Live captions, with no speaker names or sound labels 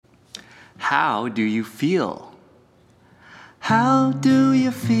How do you feel? How do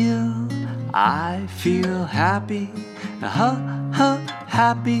you feel? I feel happy,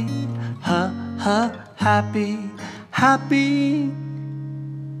 happy, happy, happy.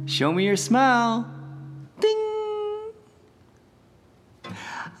 Show me your smile. Ding.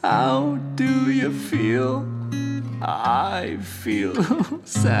 How do you feel? I feel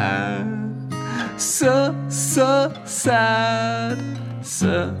sad, so sad,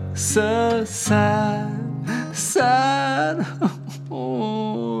 so sad, sad,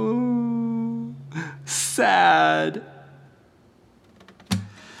 oh, sad.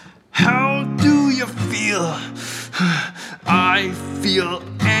 How do you feel? I feel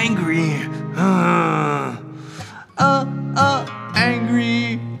angry,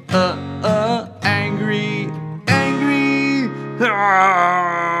 angry, angry, angry.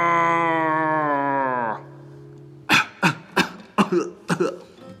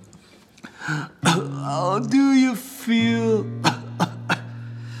 How do you feel?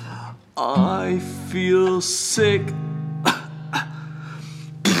 I feel sick,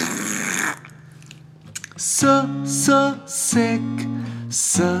 so sick,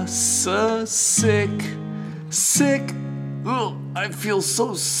 so sick, sick. Oh, I feel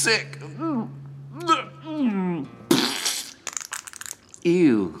so sick.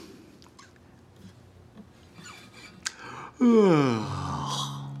 Ew.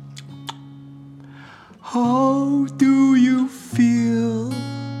 How do you feel?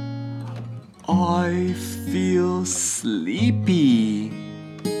 I feel sleepy.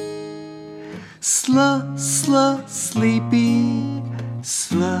 Sleepy.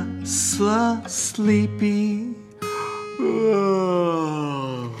 Sleepy.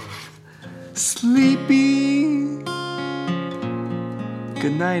 Sleepy.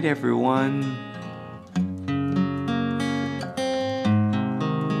 Good night, everyone.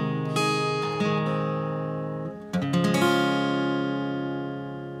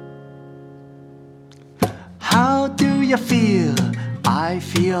 How do you feel? I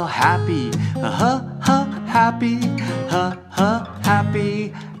feel happy, happy,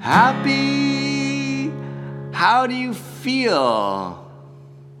 happy, happy. How do you feel?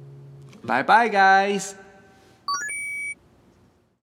 Bye-bye, guys.